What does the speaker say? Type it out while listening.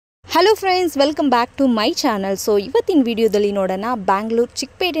Hello friends, welcome back to my channel. So ಇವತ್ತಿನ ವಿಡಿಯೋದಲ್ಲಿ ನೋಡೋಣ ಬ್ಯಾಂಗ್ಳೂರ್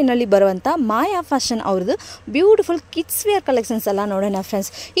ಚಿಕ್ಪೇಟೆನಲ್ಲಿ ಬರುವಂತ ಮಾಯಾ ಫ್ಯಾಷನ್ ಅವರದು ಬ್ಯೂಟಿಫುಲ್ ಕಿಡ್ಸ್ ವೇರ್ ಕಲೆಕ್ಷನ್ಸ್ ಎಲ್ಲ ನೋಡೋಣ ಫ್ರೆಂಡ್ಸ್.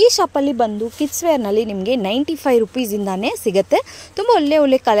 ಈ ಶಾಪ್ ಅಲ್ಲಿ ಬಂದು ಕಿಡ್ಸ್ ವೇರ್ ನಲ್ಲಿ ನಿಮಗೆ 95 ರೂಪೀಸ್ ಇಂದಾನೆ ಸಿಗುತ್ತೆ. ತುಂಬಾ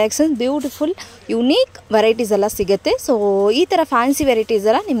ಒಳ್ಳೆ ಕಲೆಕ್ಷನ್ಸ್, ಬ್ಯೂಟಿಫುಲ್ ಯುನೀಕ್ ವೆರೈಟೀಸ್ ಎಲ್ಲ ಸಿಗುತ್ತೆ. ಸೊ ಈ ತರ ಫ್ಯಾನ್ಸಿ ವೆರೈಟೀಸ್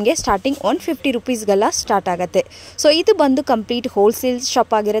ಎಲ್ಲ ನಿಮಗೆ ಸ್ಟಾರ್ಟಿಂಗ್ 150 ರೂಪೀಸ್ ಗೆಲ್ಲ ಸ್ಟಾರ್ಟ್ ಆಗುತ್ತೆ. ಸೊ ಇದು ಬಂದು ಕಂಪ್ಲೀಟ್ ಹೋಲ್ಸೇಲ್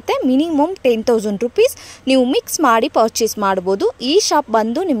ಶಾಪ್ ಆಗಿರುತ್ತೆ. ಮಿನಿಮಮ್ 10,000 ರೂಪೀಸ್ ನೀವು ಮಿಕ್ಸ್ ಮಾಡಿ ಪರ್ಚೇಸ್ ಮಾಡಬಹುದು. ಈ ಶಾಪ್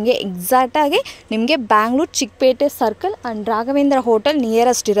ಬಂದು ನಿಮಗೆ ಎಕ್ಸಾಕ್ಟ್ ಆಗಿ ನಿಮಗೆ Bangalore Chickpet circle and Raghavendra hotel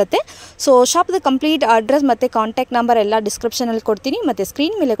nearest ಇರುತ್ತೆ. ಸೊ ಶಾಪ್ದು ಕಂಪ್ಲೀಟ್ ಅಡ್ರೆಸ್ ಮತ್ತು ಕಾಂಟ್ಯಾಕ್ಟ್ ನಂಬರ್ ಎಲ್ಲ ಡಿಸ್ಕ್ರಿಪ್ಷನಲ್ಲಿ ಕೊಡ್ತೀನಿ, ಮತ್ತು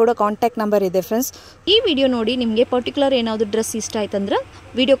ಸ್ಕ್ರೀನ್ ಮೇಲೆ ಕೂಡ ಕಾಂಟ್ಯಾಕ್ಟ್ ನಂಬರ್ ಇದೆ ಫ್ರೆಂಡ್ಸ್. ಈ ವಿಡಿಯೋ ನೋಡಿ ನಿಮಗೆ ಪರ್ಟಿಕ್ಯುಲರ್ ಏನಾದರೂ ಡ್ರೆಸ್ ಇಷ್ಟ ಆಯ್ತಂದ್ರೆ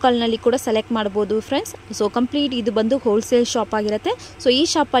ವಿಡಿಯೋ ಕಾಲ್ನಲ್ಲಿ ಕೂಡ ಸೆಲೆಕ್ಟ್ ಮಾಡ್ಬೋದು ಫ್ರೆಂಡ್ಸ್. ಸೊ ಕಂಪ್ಲೀಟ್ ಇದು ಬಂದು ಹೋಲ್ಸೇಲ್ ಶಾಪ್ ಆಗಿರುತ್ತೆ. ಸೊ ಈ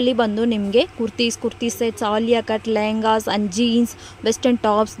ಶಾಪಲ್ಲಿ ಬಂದು ನಿಮಗೆ kurti sets, Alia cut, lehengas and jeans, western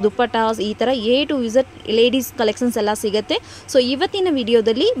tops, dupattas, ಈ ಥರ A to Z ladies collections ಎಲ್ಲ ಸಿಗುತ್ತೆ. ಸೊ ಇವತ್ತಿನ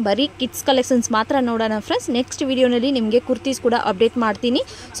ವಿಡಿಯೋದಲ್ಲಿ ಬರೀ ಕಿಡ್ಸ್ ಕಲೆಕ್ಷನ್ಸ್ ಮಾತ್ರ ನೋಡೋಣ ಫ್ರೆಂಡ್ಸ್. ನೆಕ್ಸ್ಟ್ ವಿಡಿಯೋನಲ್ಲಿ ನಿಮಗೆ ಕುರ್ತೀಸ್ ಕೂಡ ಅಪ್ಡೇಟ್ ಮಾಡ್ತೀನಿ.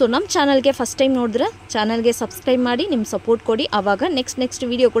 ಸೊ ನಮ್ಮ ಚಾನಲ್ಗೆ ಫಸ್ಟ್ ಟೈಮ್ ನೋಡಿದ್ರೆ ಚಾನಲ್ಗೆ ಸಬ್ಸ್ಕ್ರೈಬ್ ಮಾಡಿ ನಿಮ್ಮ ಸಪೋರ್ಟ್ ಕೊಡಿ. ಆವಾಗ ನೆಕ್ಸ್ಟ್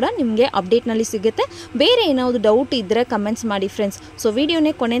ವಿಡಿಯೋ ಕೂಡ ನಿಮಗೆ ಅಪ್ಡೇಟ್ನಲ್ಲಿ ಸಿಗುತ್ತೆ. ಬೇರೆ ಏನಾದರೂ ಡೌಟ್ ಇದ್ದರೆ ಕಮೆಂಟ್ಸ್ ಮಾಡಿ ಫ್ರೆಂಡ್ಸ್. ಸೊ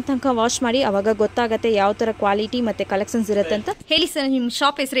ವಿಡಿಯೋನೇ ಕೊನೆ ತನಕ ವಾಚ್ ಮಾಡಿ, ಆವಾಗ ಗೊತ್ತಾಗುತ್ತೆ ಯಾವ ಥರ ಕ್ವಾಲಿಟಿ ಮತ್ತು ಕಲೆಕ್ಷನ್ಸ್ ಇರುತ್ತೆ ಅಂತ. ಹೇಳಿ ಸರ್, ನಿಮ್ಮ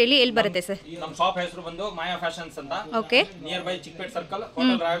ಶಾಪ್ ಹೆಸರು ಹೇಳಿ, ಎಲ್ಲಿ ಬರುತ್ತೆ ಸರ್? ನಮ್ಮ ಶಾಪ್ ಹೆಸರು ಬಂದು ಮಾಯಾ ಫ್ಯಾಷನ್ಸ್ ಅಂತ. Okay, near by Chickpet circle,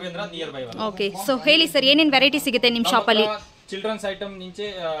 hotel Raghavendra near by. Okay, so ಹೇಳಿ ಸರ್, ಏನೇನು ವೆರೈಟಿ ಸಿಗುತ್ತೆ ನಿಮ್ಮ ಶಾಪಲ್ಲಿ? ಚಿಲ್ಡ್ರನ್ಸ್ ಐಟಮ್ ನಿಂಚೆ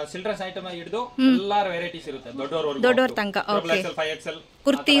ಚಿಲ್ಡ್ರನ್ಸ್ ಐಟಮ್ ಹಿಡಿದು ಎಲ್ಲಾ ವೆರೈಟೀಸ್ ಇರುತ್ತೆ, ದೊಡ್ಡವರ ತನಕ. ಓಕೆ,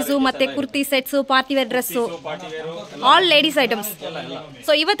 ಕುರ್ತೀಸು ಮತ್ತೆ kurti sets, party wear dress, all ladies items.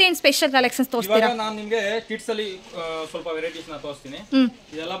 So ಇವತ್ತೇನು ಸ್ಪೆಷಲ್ ಕಲೆಕ್ಷನ್ಸ್ ತೋರಿಸ್ತೀರಾ? ನಾನು ನಿಮಗೆ ಕಿಡ್ಸ್ ಅಲ್ಲಿ ಸ್ವಲ್ಪ ವೆರೈಟೀಸ್ ನ ತೋರಿಸ್ತೀನಿ.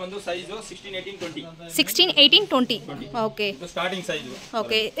 ಇದೆಲ್ಲ ಬಂದು size 16, 18, 20. 16, 18, 20. Okay, starting size.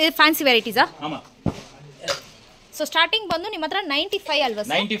 Okay, fancy ವೆರೈಟೀಸಾ? ಆಮಾ. So starting ಬಂದು ನಿಮ್ಮ ಹತ್ರ 95 ಅಲ್ವಾ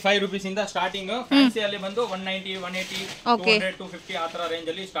ಸರ್? 95 ರೂಪೀಸ್ ಇಂದ ಸ್ಟಾರ್ಟಿಂಗ್. ಫ್ಯಾನ್ಸಿ ಅಲ್ಲಿ ಬಂದು 190, 180, 200, 250 ಆ ತರ ರೇಂಜ್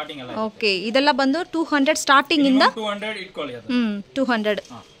ಅಲ್ಲಿ ಸ್ಟಾರ್ಟಿಂಗ್ ಎಲ್ಲ. ಓಕೆ, ಇದೆಲ್ಲ ಬಂದು 200 ಸ್ಟಾರ್ಟಿಂಗ್ ಇಂದ 200 ಇಟ್ಕೊಳ್ಳಿ ಅದು. 200.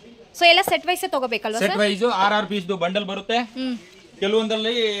 ಸೊ ಎಲ್ಲ set wise ತಗೋಬೇಕಲ್ವಾ sir? Set wise 6 piece bundle ಬರುತ್ತೆ.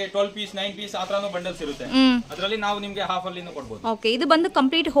 ಕೆಲವೊಂದರಲ್ಲಿ 12 ಪೀಸ್ 9 ಪೀಸ್ ಆ ತರನು ಬಂಡಲ್ಸ್ ಇರುತ್ತೆ. ಅದರಲ್ಲಿ ನಾವು ನಿಮಗೆ ಹಾಫ್ ಅಲ್ಲಿ ಕೊಡಬಹುದು. ಓಕೆ, ಇದು ಬಂದು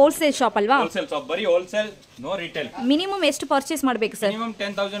ಕಂಪ್ಲೀಟ್ ಹೋಲ್ಸೇಲ್ ಶಾಪ್ ಅಲ್ವಾ? ಹೋಲ್ಸೇಲ್ ಶಾಪ್, ಬರೀ ಹೋಲ್ಸೇಲ್, ನೋ ರಿಟೇಲ್. ಮಿನಿಮಮ್ ಎಷ್ಟು ಪರ್ಚೇಸ್ ಮಾಡಬೇಕು ಸರ್? ಮಿನಿಮಮ್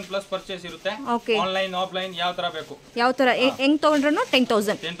 10,000 ಪ್ಲಸ್ ಪರ್ಚೇಸ್ ಇರುತ್ತೆ. ಓಕೆ, ಆನ್ಲೈನ್ ಆಫ್ಲೈನ್ ಯಾವ ತರ ಬೇಕು, ಯಾವ ತರ ಹೆಂಗ್ ತಗೊಂಡ್ರು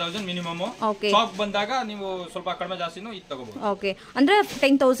 10,000 ಮಿನಿಮಮ್. ಓಕೆ, ಶಾಪ್ ಬಂದಾಗ ನೀವು ಸ್ವಲ್ಪ ಕಡಿಮೆ ಜಾಸ್ತಿನೂ ಇದು ತಗೋಬಹುದು. ಓಕೆ, ಅಂದ್ರೆ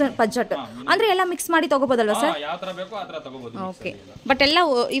 10,000 ಬಜೆಟ್ ಅಂದ್ರೆ ಎಲ್ಲ ಮಿಕ್ಸ್ ಮಾಡಿ ತಗೋಬಹುದಲ್ವಾ ಸರ್? ಯಾವ ತರ ಬೇಕು ಆ ತರ ತಗೋಬಹುದು. ಓಕೆ, ಬಟ್ ಎಲ್ಲ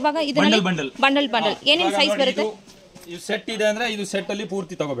ಇವಾಗ ಇದರಲ್ಲಿ ಬಂಡಲ್ ಏನೇನು ಸೈಜ್ ಬರುತ್ತೆ? ಇದು ಸೆಟ್ ಇದೆ ಅಂದ್ರೆ ಇದು ಸೆಟ್ ಅಲ್ಲಿ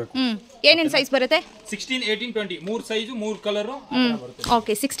ಪೂರ್ತಿ ತಗೋಬೇಕು. ಏನೇನು ಸೈಜ್ ಬರುತ್ತೆ? 16, 18, 20 ಮೂರು ಸೈಜ್, ಮೂರು ಕಲರ್ ಬರುತ್ತೆ.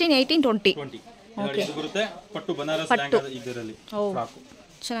 ಓಕೆ, 16, 18, 20. ಓಕೆ, ಇದು ಬರುತ್ತೆ ಪಟ್ಟು ಬನಾರಸ್ ಲೆಹಂಗಾ. ಇದರಲ್ಲಿ ಫ್ರಾಕ್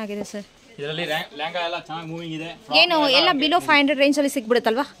ಚೆನ್ನಾಗಿದೆ ಸರ್. ಇದರಲ್ಲಿ ಲೆಹಂಗಾ ಎಲ್ಲ ಚೆನ್ನಾಗಿ ಮೂವಿಂಗ್ ಇದೆ. ಏನು ಎಲ್ಲ ಬಿಲೋ 500 ರೇಂಜ್ ಅಲ್ಲಿ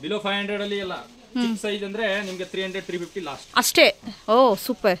ಸಿಗ್ಬಿಡುತ್ತಲ್ವಾ? ಬಿಲೋ 500 ಅಲ್ಲಿ ಎಲ್ಲ. ಚಿಕ್ಕ ಸೈಜ್ ಅಂದ್ರೆ ನಿಮಗೆ 300, 350 ಲಾಸ್ಟ್ ಅಷ್ಟೇ. ಓ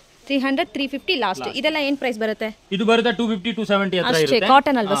ಸೂಪರ್, 300, 350 ಲಾಸ್ಟ್. ಇದೆಲ್ಲ ಏನ್ ಪ್ರೈಸ್ ಬರುತ್ತೆ? ಇದು ಬರುತ್ತೆ 250, 270 ಹತ್ರ ಇರುತ್ತೆ. ಅಷ್ಟೇ,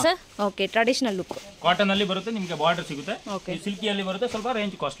 ಕಾಟನ್ ಅಲ್ವಾ sir? Okay, traditional look. Cotton ಅಲ್ಲಿ ಬರುತ್ತೆ, ನಿಮಗೆ ಬಾರ್ಡರ್ ಸಿಗುತ್ತೆ. ಸಿಲ್ಕಿ ಅಲ್ಲಿ ಬರುತ್ತೆ, ಸ್ವಲ್ಪ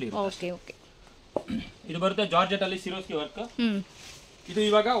ರೇಂಜ್ ಕಾಸ್ಟ್ಲಿ ಇರುತ್ತೆ. ಓಕೆ ಓಕೆ, ಇದು ಬರುತ್ತೆ ಜಾರ್ಜೆಟ್ ಅಲ್ಲಿ ಸಿರೋಸ್ಕಿ ವರ್ಕ್. ಇದು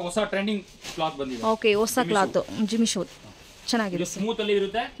ಇವಾಗ ಹೊಸ ಟ್ರೆಂಡಿಂಗ್ ಕ್ಲಾತ್ ಬಂದಿದೆ. ಓಕೆ, ಹೊಸ ಕ್ಲಾತ್ ಜಿಮ್ಮಿ ಶೂ ಚೆನ್ನಾಗಿದೆ. ಸ್ಮೂತ್ ಅಲ್ಲಿ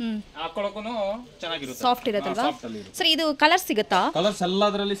ಇರುತ್ತೆ, ಹಾಕೊಳ್ಳೋಕು ಚೆನ್ನಾಗಿರುತ್ತೆ, ಸಾಫ್ಟ್ ಇರುತ್ತಲ್ವಾ ಸರ್? ಇದು ಕಲರ್ ಸಿಗುತ್ತಾ? ಕಲರ್ಸ್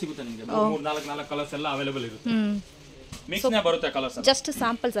ಎಲ್ಲದರಲ್ಲಿ ಸಿಗುತ್ತೆ ನಿಮಗೆ. 3-4 ಕಲರ್ಸ್ ಎಲ್ಲ ಅವೈಲೇಬಲ್ ಇರುತ್ತೆ. ಮಿಕ್ಸ್ ನೇ ಬರುತ್ತೆ ಕಲರ್ಸ್. ಜಸ್ಟ್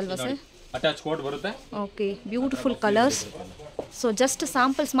ಸ್ಯಾಂಪಲ್ಸ್ ಅಲ್ವಾ ಸರ್? ಅಟ್ಯಾಚ್ ಕೋಡ್ ಬರುತ್ತೆ. Okay, beautiful colours. So just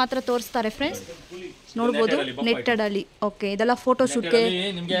samples ಮಾತ್ರ ತೋರಿಸ್ತಾರೆ ಫ್ರೆಂಡ್ಸ್, ನೋಡಬಹುದು ನೆಟ್ಟೆಡ್ ಅಲ್ಲಿ. ಓಕೆ, ಇದೆಲ್ಲ ಫೋಟೋ ಶೂಟ್ಗೆ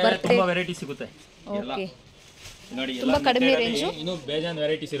ನಿಮಗೆ ತುಂಬಾ ವೆರೈಟಿ ಸಿಗುತ್ತೆ. ಓಕೆ, ನೋಡಿ ತುಂಬಾ ಕಡಿಮೆ ರೇಂಜ್, ಇನ್ನು ಬೇಜಾನ್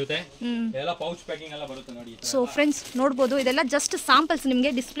ವೆರೈಟೀಸ್ ಇರುತ್ತೆ. ಎಲ್ಲ ಪೌಚ್ ಪ್ಯಾಕಿಂಗ್ ಎಲ್ಲ ಬರುತ್ತೆ ನೋಡಿ. ಸೊ ಫ್ರೆಂಡ್ಸ್ ನೋಡಬಹುದು, ಇದೆಲ್ಲ ಜಸ್ಟ್ ಸ್ಯಾಂಪಲ್ಸ್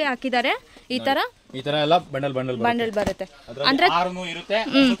ನಿಮಗೆ ಡಿಸ್ಪ್ಲೇ ಹಾಕಿದ್ದಾರೆ. ಈ ತರ ಎಲ್ಲ ಬಂಡಲ್ ಬರುತ್ತೆ. ಅಂದ್ರೆ 6 ಇರುತ್ತೆ,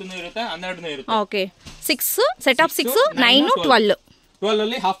 9 ಇರುತ್ತೆ, 12 ಇರುತ್ತೆ. ಓಕೆ, 6 ಸೆಟ್ ಆಫ್ 6, 9, 12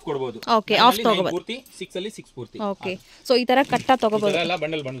 ಅಲ್ಲಿ ಹಾಫ್ ಕೊಡಬಹುದು. ಓಕೆ, ಹಾಫ್ ತಗೋಬಹುದು. ಪೂರ್ತಿ 6 ಅಲ್ಲಿ 6 ಪೂರ್ತಿ. ಓಕೆ, ಸೊ ಈ ತರ ಕಟ್ಟ ತಗೋಬಹುದು. ಎಲ್ಲ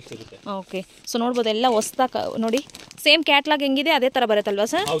ಬಂಡಲ್ ಸಿಗುತ್ತೆ. ಓಕೆ, ಸೊ ನೋಡಬಹುದು ಎಲ್ಲ ಹೊಸದ ನೋಡಿ, ಸೇಮ್ ಕ್ಯಾಟಲಾಗ್ ಹೆಂಗಿದೆ ಅದೇ ತರ ಬರುತ್ತಲ್ವಾ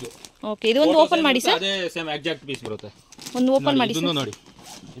ಸರ್? ಹೌದು. ಓಕೆ, ಇದು ಒಂದು ಓಪನ್ ಮಾಡಿ ಸರ್. ಅದೇ ಸೇಮ್ ಎಕ್ಸಾಕ್ಟ್ ಪೀಸ್ ಬರುತ್ತೆ. ಒಂದು ಓಪನ್ ಮಾಡಿ ಸರ್. ನೋಡಿ,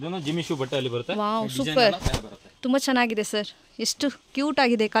 ಇದನ್ನು ಜಿಮ್ಮಿ ಶೂ ಬಟ್ಟೆ ಅಲ್ಲಿ ಬರುತ್ತೆ. ವಾವ್, ಸೂಪರ್, ತುಂಬಾ ಚೆನ್ನಾಗಿದೆ ಸರ್. ಎಷ್ಟು ಕ್ಯೂಟ್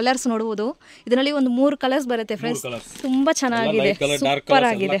ಆಗಿದೆ. ಕಲರ್ಸ್ ನೋಡಬಹುದು, ಇದರಲ್ಲಿ ಒಂದು 3 ಕಲರ್ಸ್ ಬರುತ್ತೆ ಫ್ರೆಂಡ್ಸ್. ತುಂಬಾ ಚೆನ್ನಾಗಿದೆ, ಸೂಪರ್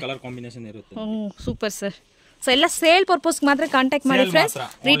ಆಗಿದೆ. ಕಲರ್ ಕಾಂಬಿನೇಷನ್ ಇರುತ್ತೆ. Super sir. ಸೊ ಎಲ್ಲ ಸೇಲ್ ಪರ್ಪಸ್ ಮಾತ್ರ ಕಾಂಟ್ಯಾಕ್ಟ್ ಮಾಡಿ ಫ್ರೆಂಡ್ಸ್,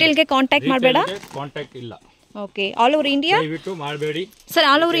 ರಿಟೇಲ್ ಗೆ ಕಾಂಟ್ಯಾಕ್ಟ್ ಮಾಡಬೇಡ. ಕಾಂಟ್ಯಾಕ್ಟ್ ಇಲ್ಲ. ಓಕೆ, ಆಲ್ ಓವರ್ ಇಂಡಿಯಾ ದಯವಿಟ್ಟು ಮಾಡಬೇಡಿ sir.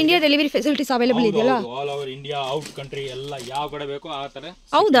 All over India delivery facilities available ಇದೆಯಲ್ಲ? All over India, out country ಎಲ್ಲ ಯಾವ ಕಡೆ ಬೇಕೋ ಆ ತರ.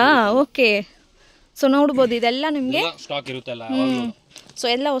 ಹೌದಾ? ಓಕೆ, ಸೊ ನೋಡಬಹುದು ಇದೆಲ್ಲ ನಿಮಗೆ ಸ್ಟಾಕ್ ಇರುತ್ತಲ್ಲ. ಸೊ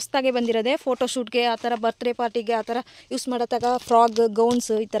ಎಲ್ಲ ಹೊಸ್ದಾಗೆ ಬಂದಿರೋದೆ, ಫೋಟೋಶೂಟ್ಗೆ ಆ ಥರ ಬರ್ತ್ಡೇ ಪಾರ್ಟಿಗೆ ಆ ಥರ ಯೂಸ್ ಮಾಡೋದಾಗ ಫ್ರಾಕ್ ಗೌನ್ಸ್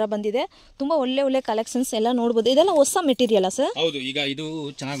ಈ ಥರ ಬಂದಿದೆ. ತುಂಬ ಒಳ್ಳೆ ಕಲೆಕ್ಷನ್ಸ್ ಎಲ್ಲ ನೋಡ್ಬೋದು. ಇದೆಲ್ಲ ಹೊಸ ಮೆಟೀರಿಯಲ್ ಸರ್? ಹೌದು, ಈಗ ಇದು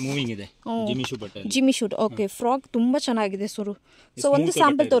ಚೆನ್ನಾಗಿ ಮೂವಿಂಗ್ ಇದೆ. Jimmy shoot. ಓಕೆ, ಫ್ರಾಕ್ ತುಂಬ ಚೆನ್ನಾಗಿದೆ ಸರ್. ಸೊ ಒಂದು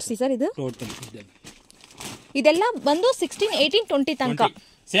ಸ್ಯಾಂಪಲ್ ತೋರಿಸಿ ಸರ್. ಇದು ಇದೆಲ್ಲ ಬಂದು 16, 18, 20 ತನಕ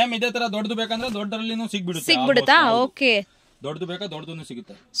ಸೇಮ್ ಇದೇ ತರ. ದೊಡ್ಡದು ಬೇಕಂದ್ರೆ ದೊಡ್ಡರಲ್ಲಿನೂ ಸಿಗ್ಬಿಡುತ್ತಾ? ಓಕೆ, ದೊಡ್ಡದು ಬೇಕಾ ದೊಡ್ಡದು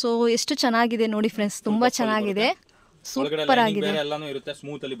ಸಿಗುತ್ತೆ. ಸೊ ಎಷ್ಟು ಚೆನ್ನಾಗಿದೆ ನೋಡಿ ಫ್ರೆಂಡ್ಸ್, ತುಂಬಾ ಚೆನ್ನಾಗಿದೆ, ಸೂಪರ್ ಆಗಿದೆ. ಎಲ್ಲಾನು ಇರುತ್ತೆ,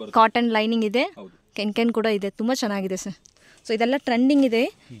 ಸ್ಮೂತ್ ಅಲ್ಲಿ ಬರುತ್ತೆ. ಕಾಟನ್ ಲೈನಿಂಗ್ ಇದೆ, ಕೆನ್ ಕೂಡ ಇದೆ, ತುಂಬಾ ಚೆನ್ನಾಗಿದೆ ಸರ್. ಸೊ ಇದೆಲ್ಲ ಟ್ರೆಂಡಿಂಗ್ ಇದೆ.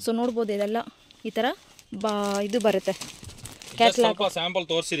 ಸೊ ನೋಡ್ಬೋದು ಇದೆಲ್ಲ ಈ ತರ ಇದು ಬರುತ್ತೆ. ಸ್ವಲ್ಪ ಸ್ಯಾಂಪಲ್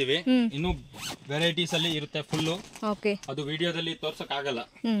ತೋರಿಸಿದೀವಿ, ಇನ್ನು ವೆರೈಟೀಸ್ ಅಲ್ಲಿ ಇರುತ್ತೆ ಫುಲ್. ಓಕೆ, ಅದು ವಿಡಿಯೋದಲ್ಲಿ ತೋರ್ಸಕ್ ಆಗಲ್ಲ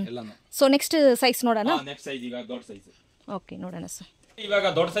ಎಲ್ಲಾನು. ಸೊ ನೆಕ್ಸ್ಟ್ ಸೈಜ್ ನೋಡೋಣ. ನೆಕ್ಸ್ಟ್ ಸೈಜ್ ಈಗ ದೊಡ್ಡ ಸೈಜ್. ಓಕೆ, ನೋಡೋಣ ಸರ್. ಇವಾಗ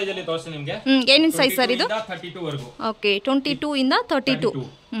ದೊಡ್ಡ ಸೈಜ್ ಅಲ್ಲಿ ತೋರಿಸ್ತೀನಿ ನಿಮಗೆ. ಏನೇನ್ ಸೈಜ್ ಸರ್ ಇದು? 32 ವರೆಗೂ. ಓಕೆ, 22 ಇಂದ 32.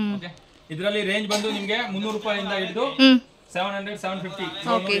 ಓಕೆ, ಇದರಲ್ಲಿ ರೇಂಜ್ ಬಂದು ನಿಮಗೆ 300 ರೂಪಾಯಿಂದ ಹಿಡಿದು 700, 750,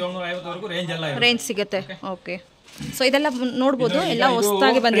 750 ವರೆಗೂ ರೇಂಜ್ ಸಿಗುತ್ತೆ. ಓಕೆ, ಸೊ ಇದೆಲ್ಲ ನೋಡಬಹುದು, ಎಲ್ಲ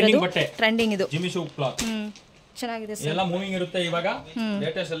ಹೊಸದಾಗಿ ಬಂದಿರೋದು, ಟ್ರೆಂಡಿಂಗ್ ಇದು ಜಿಮ್ಮಿ ಶೂ ಕ್ಲಾತ್. ಚೆನ್ನಾಗಿದೆ ಸರ್. ಎಲ್ಲ ಮೂವಿಂಗ್ ಇರುತ್ತೆ. ಇವಾಗ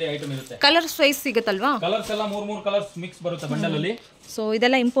ಲೇಟೆಸ್ಟ್ ಅಲ್ಲಿ ಐಟಮ್ ಇರುತ್ತೆ. Colours wise ಸಿಗುತ್ತಲ್ವಾ? ಕಲರ್ಸ್ ಎಲ್ಲ 3 ಕಲರ್ಸ್ ಮಿಕ್ಸ್ ಬರುತ್ತೆ ಬಂಡಲ್ ಅಲ್ಲಿ. ಸೊ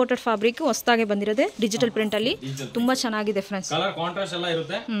ಇದೆಲ್ಲ ಇಂಪೋರ್ಟೆಡ್ ಫ್ಯಾಬ್ರಿಕ್, ಹೊಸದಾಗಿ ಬಂದಿರೋದೆ, ಡಿಜಿಟಲ್ ಪ್ರಿಂಟ್ ಅಲ್ಲಿ. ತುಂಬಾ ಚೆನ್ನಾಗಿದೆ ಫ್ರೆಂಡ್ಸ್. ಕಲರ್ ಕಾಂಟ್ರಾಸ್ಟ್ ಎಲ್ಲ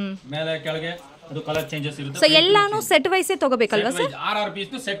ಇರುತ್ತೆ, ಮೇಲೆ ಕೆಳಗೆ ಅದು ಕಲರ್ ಚೇಂಜಸ್ ಇರುತ್ತೆ. ಸೊ ಎಲ್ಲಾನು set wise ತಗೋಬೇಕಲ್ವಾ sir? 6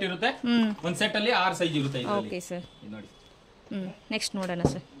 piece set ಇರುತ್ತೆ. ಒಂದು ಸೆಟ್ ಅಲ್ಲಿ 6 ಸೈಜ್ ಇರುತ್ತೆ. ಓಕೆ ಸರ್, ನೋಡಿ. ನೆಕ್ಸ್ಟ್ ನೋಡೋಣ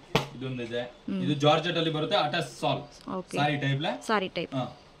ಸರ್. ಇದೊಂದಿದೆ, ಇದು ಜಾರ್ಜೆಟ್ ಅಲ್ಲಿ ಬರುತ್ತೆ, ಅಟಾಚ್ ಸಾಲ್ ಸಾರಿ ಟೈಪ್.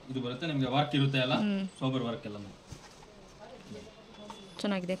 ಇದು ಬರುತ್ತೆ ನಿಮಗೆ, ವರ್ಕ್ ಇರುತ್ತೆ, ಎಲ್ಲ ಸೋಬರ್ ವರ್ಕ್ ಎಲ್ಲ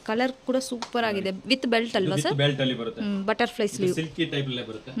ಚೆನ್ನಾಗಿದೆ. ಕಲರ್ ಕೂಡ ಸೂಪರ್ ಆಗಿದೆ, ವಿತ್ ಬೆಲ್ಟ್ ಅಲ್ವಾ ಸರ್? ಬೆಲ್ಟ್ ಅಲ್ಲಿ ಬರುತ್ತೆ, ಬಟರ್ಫ್ಲೈ ಸ್ಲೀವ್, ಸಿಲ್ಕಿ ಟೈಪ್ ಅಲ್ಲೇ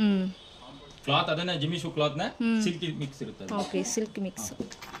ಬರುತ್ತೆ. ಕ್ಲಾತ್ ಅದನ್ನ ಜಿಮ್ಮಿ ಶೂ ಕ್ಲಾತ್ ನ ಸಿಲ್ಕಿ ಮಿಕ್ಸ್ ಇರುತ್ತೆ. ಓಕೆ, ಸಿಲ್ಕ್ ಮಿಕ್ಸ್,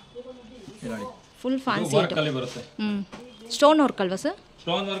 ನೋಡಿ ಫುಲ್ ಫ್ಯಾನ್ಸಿ ವರ್ಕ್ ಅಲ್ಲಿ ಬರುತ್ತೆ. ಸ್ಟೋನ್ ವರ್ಕ್ ಅಲ್ವಾ ಸರ್?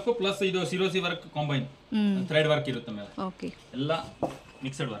 ಸ್ಟೋನ್ ವರ್ಕ್ ಪ್ಲಸ್ ಇದು ಸಿರೋಸಿ ವರ್ಕ್ ಕಾಂಬೈನ್, ಥ್ರೆಡ್ ವರ್ಕ್ ಇರುತ್ತೆ ಮೇಲೆ. ಓಕೆ, ಎಲ್ಲ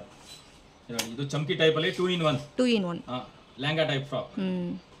ಮಿಕ್ಸ್ಡ್ ವರ್ಕ್. ಇದು ಚಮ್ಕಿ ಟೈಪ್ ಅಲ್ಲಿ 2 in 1 ಲೆಹಂಗಾ ಟೈಪ್ ಫ್ರಾಕ್.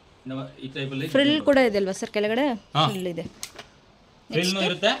 ಈ ಟೈಪ್ ಅಲ್ಲಿ ಫ್ರಿಲ್ ಕೂಡ ಇದೆ ಅಲ್ವಾ ಸರ್? ಕೆಳಗಡೆ ಫ್ರಿಲ್ ಇದೆ, ಫ್ರಿಲ್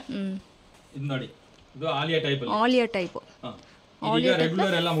ಇರುತ್ತೆ. ಇದು ನೋಡಿ, ಇದು ಆಲಿಯಾ ಟೈಪ್ ಅಲ್ಲಿ. ಆಲಿಯಾ ಟೈಪ್, ಈಗ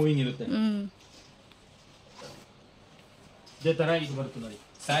ರೆಗ್ಯುಲರ್ ಎಲ್ಲ ಮೂವಿಂಗ್ ಇರುತ್ತೆ. ಇದೇ ತರ ಇದು ಬರುತ್ತೆ ನೋಡಿ.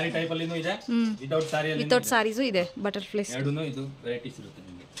 ಸ್ಯಾರಿ ಟೈಪ್ ಅಲ್ಲಿ ಇದೆ, ವಿತೌಟ್ ಸ್ಯಾರಿ ಅಲ್ಲಿ, ವಿತೌಟ್ ಸ್ಯಾರೀಸು ಇದೆ, ಬಟರ್ಫ್ಲೈಸ್ ಎರಡೂನು ಇದು ವೆರೈಟೀಸ್ ಇರುತ್ತೆ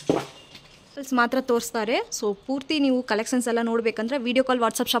ನಿಮಗೆ. ಮಾತ್ರ ತೋರಿಸ್ತಾರೆ. ಸೊ ಪೂರ್ತಿ ನೀವು ಕಲೆಕ್ಷನ್ಸ್ ಎಲ್ಲ ನೋಡ್ಬೇಕಂದ್ರೆ ವಿಡಿಯೋ ಕಾಲ್,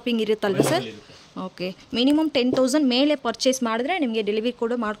 ವಾಟ್ಸಪ್ ಶಾಪಿಂಗ್ ಇರುತ್ತಲ್ವ ಸರ್? ಓಕೆ, ಮಿನಿಮಮ್ 10,000 ಮೇಲೆ ಪರ್ಚೇಸ್ ಮಾಡಿದ್ರೆ ನಿಮಗೆ ಡೆಲಿವರಿ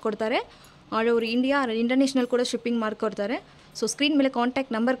ಕೂಡ ಮಾಡಿಕೊಡ್ತಾರೆ. ಆಲ್ ಓವರ್ ಇಂಡಿಯಾ, ಇಂಟರ್ನ್ಯಾಷನಲ್ ಕೂಡ ಶಿಪ್ಪಿಂಗ್ ಮಾಡಿಕೊಡ್ತಾರೆ. ಸೊ ಸ್ಕ್ರೀನ್ ಮೇಲೆ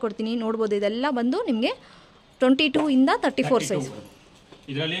ಕಾಂಟ್ಯಾಕ್ಟ್ ನಂಬರ್ ಕೊಡ್ತೀನಿ, ನೋಡ್ಬೋದು. ಇದೆಲ್ಲ ಬಂದು ನಿಮಗೆ 22 ಇಂದ 34 ಸೈಜ್.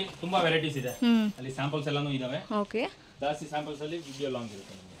 ಇದರಲ್ಲಿ ತುಂಬಾ ವೆರೈಟೀಸ್ ಇದೆ, ಅಲ್ಲಿ ಸ್ಯಾಂಪಲ್ಸ್ ಎಲ್ಲಾನು ಇದಾವೆ. ಓಕೆ, ಜಾಸ್ತಿ ಸ್ಯಾಂಪಲ್ಸ್ ಅಲ್ಲಿ ವಿಡಿಯೋ ಲಾಂಗ್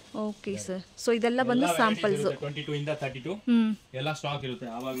ಇರುತ್ತೆ. ಓಕೆ ಸರ್, ಸೊ ಇದೆಲ್ಲ ಬಂದು ಸ್ಯಾಂಪಲ್ಸ್ 22 ಇಂದ 32 ಎಲ್ಲ ಸ್ಟಾಕ್ ಇರುತ್ತೆ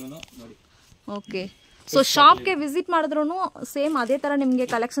ಯಾವಾಗ್ಲೂ ನೋಡಿ. ಓಕೆ, ಸೊ ಶಾಪ್ಗೆ ವಿಸಿಟ್ ಮಾಡಿದ್ರೂ ಸೇಮ್ ಅದೇ ಥರ ನಿಮಗೆ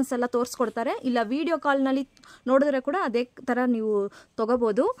ಕಲೆಕ್ಷನ್ಸ್ ಎಲ್ಲ ತೋರಿಸ್ಕೊಡ್ತಾರೆ. ಇಲ್ಲ ವಿಡಿಯೋ ಕಾಲ್ನಲ್ಲಿ ನೋಡಿದ್ರೆ ಕೂಡ ಅದೇ ಥರ ನೀವು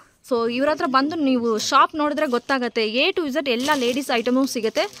ತೊಗೋಬೋದು. ಸೊ ಇವ್ರ ಹತ್ರ ಬಂದು ನೀವು ಶಾಪ್ ನೋಡಿದ್ರೆ ಗೊತ್ತಾಗುತ್ತೆ, A to Z ಎಲ್ಲ ಲೇಡೀಸ್ ಐಟಮು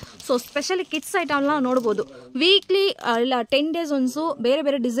ಸಿಗುತ್ತೆ. ಸೊ ಸ್ಪೆಷಲಿ ಕಿಡ್ಸ್ ಐಟಮ್ನ ನೋಡ್ಬೋದು. ವೀಕ್ಲಿ ಇಲ್ಲ 10 days ಒನ್ಸು ಬೇರೆ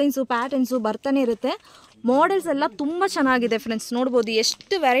ಬೇರೆ ಡಿಸೈನ್ಸು, ಪ್ಯಾಟರ್ನ್ಸು ಬರ್ತಾನೆ ಇರುತ್ತೆ. ಮಾಡೆಲ್ಸ್ ಎಲ್ಲ ತುಂಬ ಚೆನ್ನಾಗಿದೆ ಫ್ರೆಂಡ್ಸ್, ನೋಡ್ಬೋದು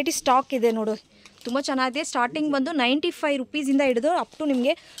ಎಷ್ಟು ವೆರೈಟಿ ಸ್ಟಾಕ್ ಇದೆ ನೋಡಿ, ತುಂಬ ಚೆನ್ನಾಗಿದೆ. ಸ್ಟಾರ್ಟಿಂಗ್ ಬಂದು 95 ರೂಪೀಸಿಂದ ಹಿಡಿದು ಅಪ್ ಟು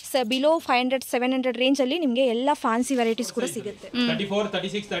ನಿಮಗೆ ಬಿಲೋ 500, 700 ರೇಂಜಲ್ಲಿ ನಿಮಗೆ ಎಲ್ಲ ಫ್ಯಾನ್ಸಿ ವೆರೈಟೀಸ್ ಕೂಡ ಸಿಗುತ್ತೆ. 34,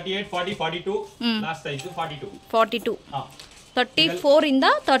 36, 38, 40, 42 ಲಾಸ್ಟ್ ಸೈಜ್ 42 34 ಇಂದ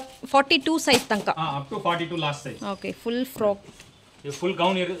 42 ಸೈಜ್ ತನಕ, up to 42 last size. Okay, full frock, full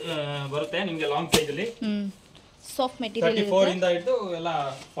gown ಬರುತ್ತೆ ನಿಮಗೆ ಲಾಂಗ್ ಸೈಜ್ ಅಲ್ಲಿ. ಸಾಫ್ಟ್ ಮೆಟೀರಿಯಲ್ 34 ಇಂದ ಹಿಡಿದು ಎಲ್ಲ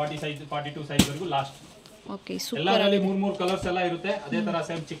 40 ಸೈಜ್ 42 ಸೈಜ್ ವರೆಗೂ ಲಾಸ್ಟ್. Okay, super. ಎಲ್ಲರಲ್ಲಿ 3 ಕಲರ್ಸ್ ಎಲ್ಲ ಇರುತ್ತೆ. ಅದೇ ತರ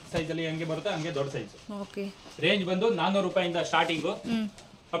ಸೇಮ್ ಚಿಕ್ಕ ಸೈಜ್ ಅಲ್ಲಿ ಹೆಂಗೆ ಬರುತ್ತೆ ಹಂಗೆ ದೊಡ್ಡ ಸೈಜ್. ಓಕೆ, ರೇಂಜ್ ಬಂದು 400 ರೂಪಾಯಿಂದ ಸ್ಟಾರ್ಟಿಂಗ್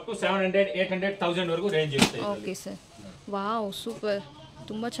ಅಪ್ ಟು 700, 800, 1000 ವರೆಗೂ ರೇಂಜ್ ಇರುತ್ತೆ. ಓಕೆ ಸರ್, ವಾವ್, ಸೂಪರ್,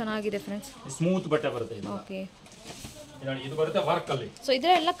 ತುಂಬಾ ಚೆನ್ನಾಗಿದೆ ಫ್ರೆಂಡ್ಸ್. ಸ್ಮೂತ್ ಬಟ್ಟೆ ಬರುತ್ತೆ ಇದು. ಓಕೆ, ಇದು ಬರುತ್ತೆ ವರ್ಕ್ ಅಲ್ಲಿ. So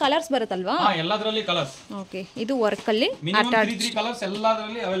ಇದರೆಲ್ಲ colours ಬರುತ್ತಲ್ವಾ? ಎಲ್ಲದರಲ್ಲಿ ಕಲರ್ಸ್. ಓಕೆ, ಇದು ವರ್ಕ್ ಅಲ್ಲಿ ಮಿನಿಮಮ್ 3 ಕಲರ್ಸ್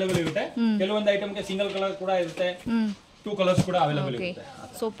ಎಲ್ಲದರಲ್ಲಿ ಅವೈಲೇಬಲ್ ಇರುತ್ತೆ. ಕೆಲವೊಂದು ಐಟಮ್ ಗೆ ಸಿಂಗಲ್ ಕಲರ್ ಕೂಡ ಇರುತ್ತೆ, 2 ಕಲರ್ಸ್ ಕೂಡ ಅವೈಲೇಬಲ್ ಇರುತ್ತೆ.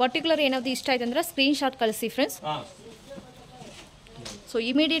 ಸೊ ಪರ್ಟಿಕ್ಯುಲರ್ ಏನಾದ್ರು ಇಷ್ಟ ಆಯ್ತು ಅಂದ್ರೆ ಸ್ಕ್ರೀನ್ ಶಾಟ್ ಕಳಿಸಿ ಫ್ರೆಂಡ್ಸ್. ಸೊ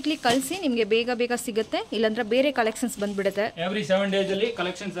ಇಮಿಡಿಯೇಟ್ಲಿ ಕಳಿಸಿ, ನಿಮಗೆ ಬೇಗ ಸಿಗುತ್ತೆ. ಇಲ್ಲಾಂದ್ರೆ ಬೇರೆ ಕಲೆಕ್ಷನ್ಸ್ ಬಂದ್ಬಿಡುತ್ತೆ. ಎವ್ರಿ 7 days ಅಲ್ಲಿ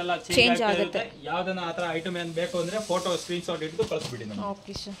ಕಲೆಕ್ಷನ್ಸ್ ಎಲ್ಲ ಚೇಂಜ್ ಆಗುತ್ತೆ. ಯಾವ್ದನ್ನ ಆತರ ಐಟಮ್ ಏನ್ ಬೇಕು ಅಂದ್ರೆ ಫೋಟೋ ಸ್ಕ್ರೀನ್ ಶಾಟ್ ಹಿಡಿದು ಕಳಿಸ್ಬಿಡಿ ನಮಗೆ.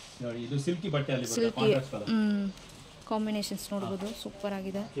 ಓಕೆ ಸರ್, ನೋಡಿ ಇದು ಸಿಲ್ಕಿ ಬಟ್ಟೆ ಅಲ್ಲಿ ಬರುತ್ತೆ, ಕಾಂಟ್ರಾಸ್ಟ್ ಕಲರ್. ಕಾಂಬಿನೇಷನ್ಸ್ ನೋಡಬಹುದು, ಸೂಪರ್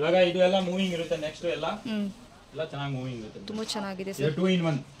ಆಗಿದೆ. ಇವಾಗ ಇದು ಎಲ್ಲ ಮೂವಿಂಗ್ ಇರುತ್ತೆ. ನೆಕ್ಸ್ಟ್ ಎಲ್ಲ ಚೆನ್ನಾಗಿ ಮೂವಿಂಗ್ ಇರುತ್ತೆ, ತುಂಬಾ ಚೆನ್ನಾಗಿದೆ sir. 2 in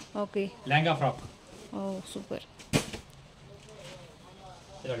 1. Okay, lehenga frock. O super.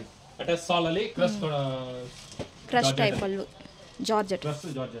 ನೋಡಿ ಅಟ್ಯಾಚ್ ಸಾಲ್ ಅಲ್ಲಿ ಕ್ರಶ್ ಟೈಪ್ ಅಲ್ಲಿ ಜಾರ್ಜೆಟ್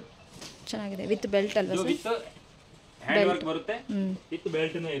ಚೆನ್ನಾಗಿದೆ, ವಿತ್ ಬೆಲ್ಟ್ ಅಲ್ವಾ ಸರ್? ವಿತ್ ಹ್ಯಾಂಡ್ ವರ್ಕ್ ಬರುತ್ತೆ, ವಿತ್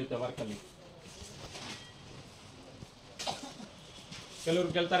ಬೆಲ್ಟ್ ಇರುತ್ತೆ ವರ್ಕ್ ಅಲ್ಲಿ.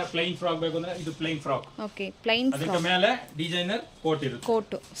 ಕೆಲವರು ಕೇಳ್ತಾರೆ ಪ್ಲೈನ್ ಫ್ರಾಕ್ ಬೇಕು ಅಂದ್ರೆ ಇದು ಪ್ಲೈನ್ ಫ್ರಾಕ್. ಓಕೆ, ಪ್ಲೈನ್ ಅದಕ್ಕೆ ಮೇಲೆ ಡಿಸೈನರ್ ಕೋಟ್ ಇರುತ್ತೆ.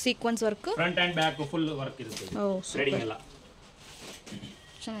 Coat sequence work, front and back full work ಇರುತ್ತೆ. ಥ್ರೆಡಿಂಗ್ ಎಲ್ಲ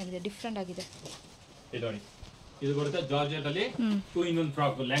ಚೆನ್ನಾಗಿದೆ, ಡಿಫರೆಂಟ್ ಆಗಿದೆ. ಇದು ನೋಡಿ, ಇದು ಬರುತ್ತೆ ಜಾರ್ಜೆಟ್ ಅಲ್ಲಿ 2 in 1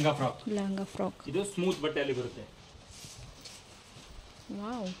 ಫ್ರಾಕ್, ಲೆಹಂಗಾ ಫ್ರಾಕ್. ಇದು ಸ್ಮೂತ್ ಬಟ್ಟೆಯಲ್ಲಿ ಬರುತ್ತೆ.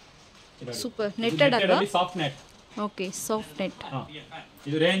 Wow, super. ನೆಟ್ಟೆಡ್ ಅಲ್ವಾ? Soft net. Okay, soft net.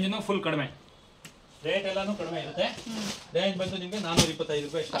 ಇದು ರೇಂಜ್ನು ಫುಲ್ ಕಡಿಮೆ, ರೇಟ್ ಎಲ್ಲಾನು ಕಡಿಮೆ ಇರುತ್ತೆ. ರೇಂಜ್ ಬಂದು ನಿಮಗೆ 425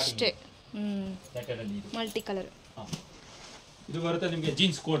 ರೂಪಾಯಿ ಅಷ್ಟೇ. ನೆಟ್ಟೆಡ್ ಅಲ್ಲಿ ಮಲ್ಟಿ ಕಲರ್. ಇದು ಬರುತ್ತೆ ನಿಮಗೆ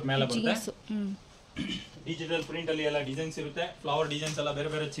ಜೀನ್ಸ್ ಕೋಟ್ ಮೇಲೆ ಬರುತ್ತೆ. ಡಿಜಿಟಲ್ ಪ್ರಿಂಟ್ ಅಲ್ಲಿ ಎಲ್ಲ ಡಿಸೈನ್ಸ್ ಇರುತ್ತೆ. ಫ್ಲವರ್ ಡಿಸೈನ್ಸ್ ಎಲ್ಲ ಬೇರೆ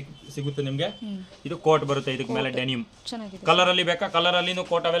ಬೇರೆ ಸಿಗುತ್ತೆ ನಿಮಗೆ. ಇದು ಕೋಟ್ ಬರುತ್ತೆ, ಇದಕ್ಕೆ ಮೇಲೆ ಡೆನಿಮ್. ಚೆನ್ನಾಗಿದೆ. ಕಲರ್ ಅಲ್ಲಿ ಬೇಕಾ ಕಲರ್ ಅಲ್ಲಿನೂ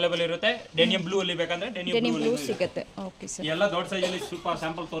ಕೋಟ್ ಅವೈಲೇಬಲ್ ಇರುತ್ತೆ. ಡೆನಿಮ್ ಬ್ಲೂ ಅಲ್ಲಿ ಬೇಕಂದ್ರೆ ಡೆನಿಮ್ ಬ್ಲೂ ಸಿಗುತ್ತೆ. Okay sir. ಎಲ್ಲ ದೊಡ್ಡ ಸೈಜ್ ಅಲ್ಲಿ ಸ್ವಲ್ಪ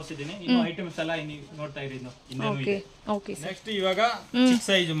ಸ್ಯಾಂಪಲ್ ತೋರಿಸಿದ್ದೀನಿ. ಇನ್ನು ಐಟಮ್ಸ್ ಎಲ್ಲ ನೀವು ನೋಡ್ತಾ ಇರಿ. Okay okay sir. ನೆಕ್ಸ್ಟ್ ಇವಾಗ ಚಿಕ್ಕ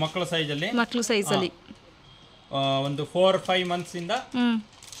ಸೈಜ್ ಮಕ್ಕಳ ಸೈಜ್ ಅಲ್ಲಿ, ಮಕ್ಕಳ ಸೈಜ್ ಅಲ್ಲಿ ಒಂದು 4-5 ಮಂತ್ಸ್ ಇಂದ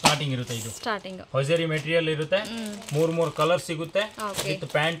ಸ್ಟಾರ್ಟಿಂಗ್ ಇರುತ್ತೆ. ಇದು ಸ್ಟಾರ್ಟಿಂಗ್ ಹೊಸರಿ ಮೆಟೀರಿಯಲ್ ಇರುತ್ತೆ. 3 ಕಲರ್ ಸಿಗುತ್ತೆ. ವಿತ್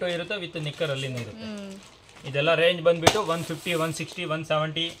ಪ್ಯಾಂಟು ಇರುತ್ತೆ, ವಿತ್ ನಿಕ್ಕರ್ ಅಲ್ಲಿ ಇರುತ್ತೆ. ಇದೆಲ್ಲ ರೇಂಜ್ ಬಂದ್ಬಿಟ್ಟು 150, 160,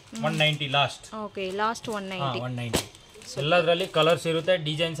 170, 190 ಲಾಸ್ಟ್. Okay, last 190. ಎಲ್ಲದರಲ್ಲಿ ಕಲರ್ಸ್ ಇರುತ್ತೆ,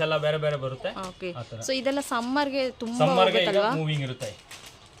 ಡಿಸೈನ್ಸ್ ಎಲ್ಲ ಬೇರೆ ಬೇರೆ ಬರುತ್ತೆ. ಓಕೆ, ಸೊ ಇದೆಲ್ಲ ಸಮ್ಮರ್ಗೆ ತುಂಬಾ ಮೂವಿಂಗ್ ಇರುತ್ತೆ.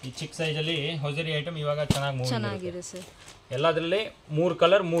 ಈ ಚಿಕ್ಕ ಸೈಜ್ ಅಲ್ಲಿ ಹೊಸರಿ ಐಟಮ್ ಇವಾಗ ಚೆನ್ನಾಗಿದೆ ಸರ್. ಎಲ್ಲದರಲ್ಲಿ 3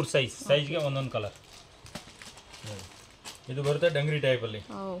 ಕಲರ್ 3 ಸೈಜ್ಗೆ ಒಂದೊಂದು ಕಲರ್. ಇದು ಬರುತ್ತೆ ಡಂಗ್ರಿ ಟೈಪ್ ಅಲ್ಲಿ.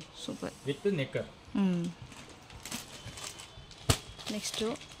 Super, with ನೆಕ್ಕರ್. Next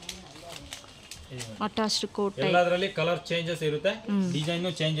attached coat. ಎಲ್ಲದರಲ್ಲಿ colour changes ಇರುತ್ತೆ, ಡಿಸೈನ್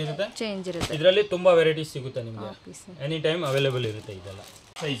ಚೇಂಜ್ ಇರುತ್ತೆ. ಇದರಲ್ಲಿ ತುಂಬಾ ವೆರೈಟೀಸ್ ಸಿಗುತ್ತೆ ನಿಮಗೆ. ಎನಿ ಟೈಮ್ ಅವೈಲೇಬಲ್ ಇರುತ್ತೆ. ಇದೆಲ್ಲ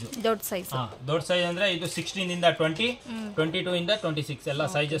ಸೈಜ್ ದೊಡ್ಡ ಸೈಜ್ ಅಂದ್ರೆ ಇದು 16 ಇಂದ 20, 22 ಇಂದ 26 ಎಲ್ಲ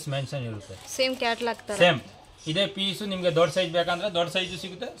ಸೈಜಸ್ ಮೆನ್ಷನ್ ಇರುತ್ತೆ. ಸೇಮ್ ಕ್ಯಾಟಲಾಗ್ ತರ. ಸೇಮ್ ಇದೇ ಪೀಸ್ ನಿಮಗೆ ದೊಡ್ಡ ಸೈಜ್ ಬೇಕಂದ್ರೆ ದೊಡ್ಡ ಸೈಜ್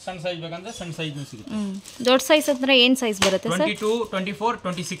ಸಿಗುತ್ತೆ, ಸಣ್ಣ ಸೈಜ್ ಬೇಕಂದ್ರೆ ಸಣ್ಣ ಸೈಜ್ ಸಿಗುತ್ತೆ. ದೊಡ್ಡ ಸೈಜ್ ಅಂದ್ರೆ ಏನು ಸೈಜ್ ಬರುತ್ತೆ ಸರ್? 22, 24,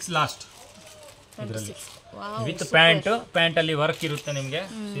 26 ಲಾಸ್ಟ್. ಇದರಲ್ಲಿ ವಿತ್ ಪ್ಯಾಂಟ್ ಅಲ್ಲಿ ವರ್ಕ್ ಇರುತ್ತೆ ನಿಮಗೆ,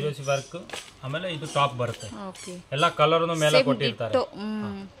 ಸಿರೋಸಿ ವರ್ಕ್. ಆಮೇಲೆ ಇದು ಟಾಪ್ ಬರುತ್ತೆ. ಎಲ್ಲ ಕಲರ್ನು ಮೇಲೆ ಕೊಟ್ಟಿರ್ತಾರೆ.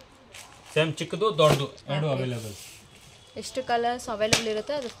 ಸೇಮ್ ಚಿಕ್ಕದು ದೊಡ್ಡದು ಎರಡು ಅವೈಲೇಬಲ್. ಎಷ್ಟು ಕಲರ್ಸ್ ಅವೈಲೇಬಲ್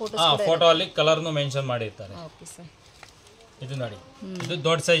ಇರುತ್ತೆ ಅದು ಫೋಟೋ ಅಲ್ಲಿ ಕಲರ್ನು ಮೆನ್ಷನ್ ಮಾಡಿರ್ತಾರೆ. Okay sir. ಇದು ನೋಡಿ, ಇದು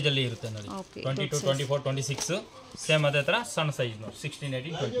ದೊಡ್ಡ ಸೈಜ್ ಅಲ್ಲಿ ಇರುತ್ತೆ ನೋಡಿ. 22, 24, 26 ಸೇಮ್ ಅದೇ ತರ ಸಣ್ಣ ಸೈಜ್ ನೋಡಿ. 16,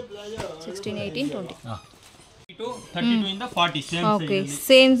 18, 20. 16, 18, 20. 32 ಇಂದ 40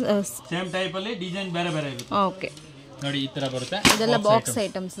 ಸೇಮ್ ಟೈಪ್ ಅಲ್ಲಿ ಡಿಸೈನ್ ಬೇರೆ ಬೇರೆ ಇರುತ್ತೆ. ಓಕೆ, ನೋಡಿ ಈ ತರ ಬರುತ್ತೆ. ಇದೆಲ್ಲ ಬಾಕ್ಸ್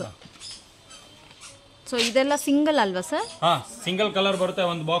ಐಟಮ್ಸ್. ಸೊ ಇದೆಲ್ಲ ಸಿಂಗಲ್ ಅಲ್ವಾ ಸರ್? ಸಿಂಗಲ್ ಕಲರ್ ಬರುತ್ತೆ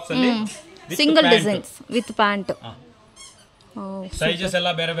ಒಂದು ಬಾಕ್ಸ್ ಅಲ್ಲಿ, single designs with pant. Sizes ಎಲ್ಲ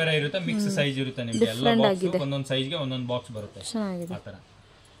ಬೇರೆ ಬೇರೆ ಇರುತ್ತೆ, ಮಿಕ್ಸ್ ಸೈಜ್ ಇರುತ್ತೆ ನಿಮಗೆ. ಎಲ್ಲ ಬಾಕ್ಸ್ ಒಂದೊಂದು ಸೈಜ್ಗೆ ಒಂದೊಂದು ಬಾಕ್ಸ್ ಬರುತ್ತೆ. ಚೆನ್ನಾಗಿದೆ. ಆ ತರ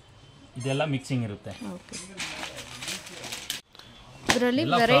ಇದೆಲ್ಲ ಮಿಕ್ಸಿಂಗ್ ಇರುತ್ತೆ. ಓಕೆ, ಇದರಲ್ಲಿ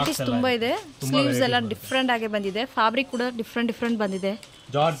ವೆರೈಟೀಸ್ ತುಂಬಾ ಇದೆ. ಸ್ಲೀವ್ಸ್ ಎಲ್ಲ ಡಿಫ್ರೆಂಟ್ ಆಗಿ ಬಂದಿದೆ, ಫ್ಯಾಬ್ರಿಕ್ ಕೂಡ ಡಿಫ್ರೆಂಟ್ ಬಂದಿದೆ.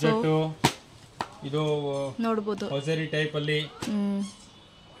 ಜಾರ್ಜೆಟ್ ಇದು ನೋಡಬಹುದು, ಹೊಸರಿ ಟೈಪ್ ಅಲ್ಲಿ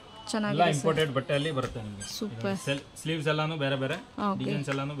ಚೆನ್ನಾಗಿದೆ. ಇಂಪೋರ್ಟೆಡ್ ಬಟ್ಟೆಯಲ್ಲಿ ಬರುತ್ತೆ ನಿಮಗೆ. ಸೂಪರ್. ಸ್ಲೀವ್ಸ್ ಎಲ್ಲಾನು ಬೇರೆ ಬೇರೆ, ಡಿಸೈನ್ಸ್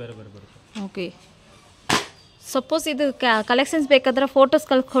ಎಲ್ಲಾನು ಬೇರೆ ಬೇರೆ ಬರುತ್ತೆ. ಓಕೆ, ಸಪೋಸ್ ಇದು ಕಲೆಕ್ಷನ್ಸ್ ಬೇಕಾದ್ರೆ ಫೋಟೋಸ್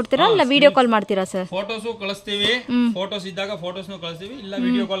ಕೊಡ್ತೀರಾ ಇಲ್ಲ ವಿಡಿಯೋ ಕಾಲ್ ಮಾಡ್ತೀರಾ ಸರ್? ಫೋಟೋಸ್ ಕಳಿಸ್ತೀವಿ, ಫೋಟೋಸ್ ಇದ್ದಾಗ ಫೋಟೋಸ್ನು ಕಳಿಸ್ತೀವಿ, ಇಲ್ಲ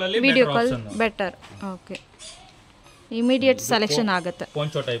video call better. Okay, immediate selection ಆಗುತ್ತೆ.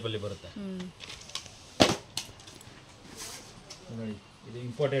 ಪೊಂಚೋ ಟೈಪ್ ಅಲ್ಲಿ ಬರುತ್ತೆ. ನೋಡಿ ಇದು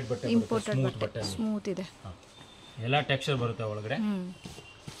ಇಂಪೋರ್ಟೆಡ್ ಬಟ್ಟೆ, ಸ್ಮೂತ್ ಇದೆ. ಎಲ್ಲ ಟೆಕ್ಸ್ಚರ್ ಬರುತ್ತೆ ಒಳಗಡೆ.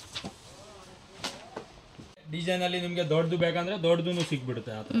 ಡಿಸೈನ್ ಅಲ್ಲಿ ನಿಮಗೆ ದೊಡ್ಡದು ಬೇಕಂದ್ರೆ ದೊಡ್ಡದು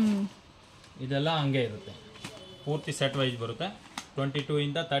ಸಿಕ್ಬಿಡುತ್ತೆ. ಆ ತರ ಇದೆಲ್ಲ ಹಂಗೆ ಇರುತ್ತೆ. ಪೂರ್ತಿ ಸೆಟ್ ವೈಸ್ ಬರುತ್ತೆ. 22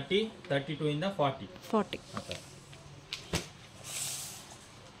 ಇಂದ 30, 32 ಇಂದ 40.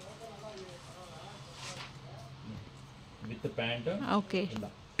 With pant. ಓಕೆ,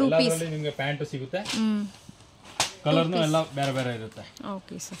 2 ಪೀಸ್ ನಿಮಗೆ ಪ್ಯಾಂಟ್ ಸಿಗುತ್ತೆ. ಕಲರ್ನು ಎಲ್ಲ ಬೇರೆ ಬೇರೆ ಇರುತ್ತೆ.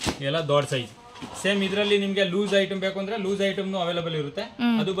 Okay sir. ಎಲ್ಲ ದೊಡ್ಡ ಸೈಜ್. ಸೇಮ್ ಇದರಲ್ಲಿ ನಿಮಗೆ ಲೂಸ್ ಐಟಮ್ ಬೇಕು ಅಂದ್ರೆ ಲೂಸ್ ಐಟಮ್ನು ಅವೈಲೇಬಲ್ ಇರುತ್ತೆ.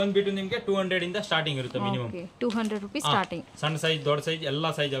 ಅದು ಬಂದ್ಬಿಟ್ಟು ನಿಮಗೆ 200 ಇಂದ ಸ್ಟಾರ್ಟಿಂಗ್ ಇರುತ್ತೆ ಮಿನಿಮಮ್. 200 rupees starting. ಸಣ್ಣ ಸೈಜ್ ದೊಡ್ಡ ಸೈಜ್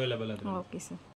ಎಲ್ಲ ಸೈಜ್ ಅವೈಲೇಬಲ್ ಇದೆ. Okay sir.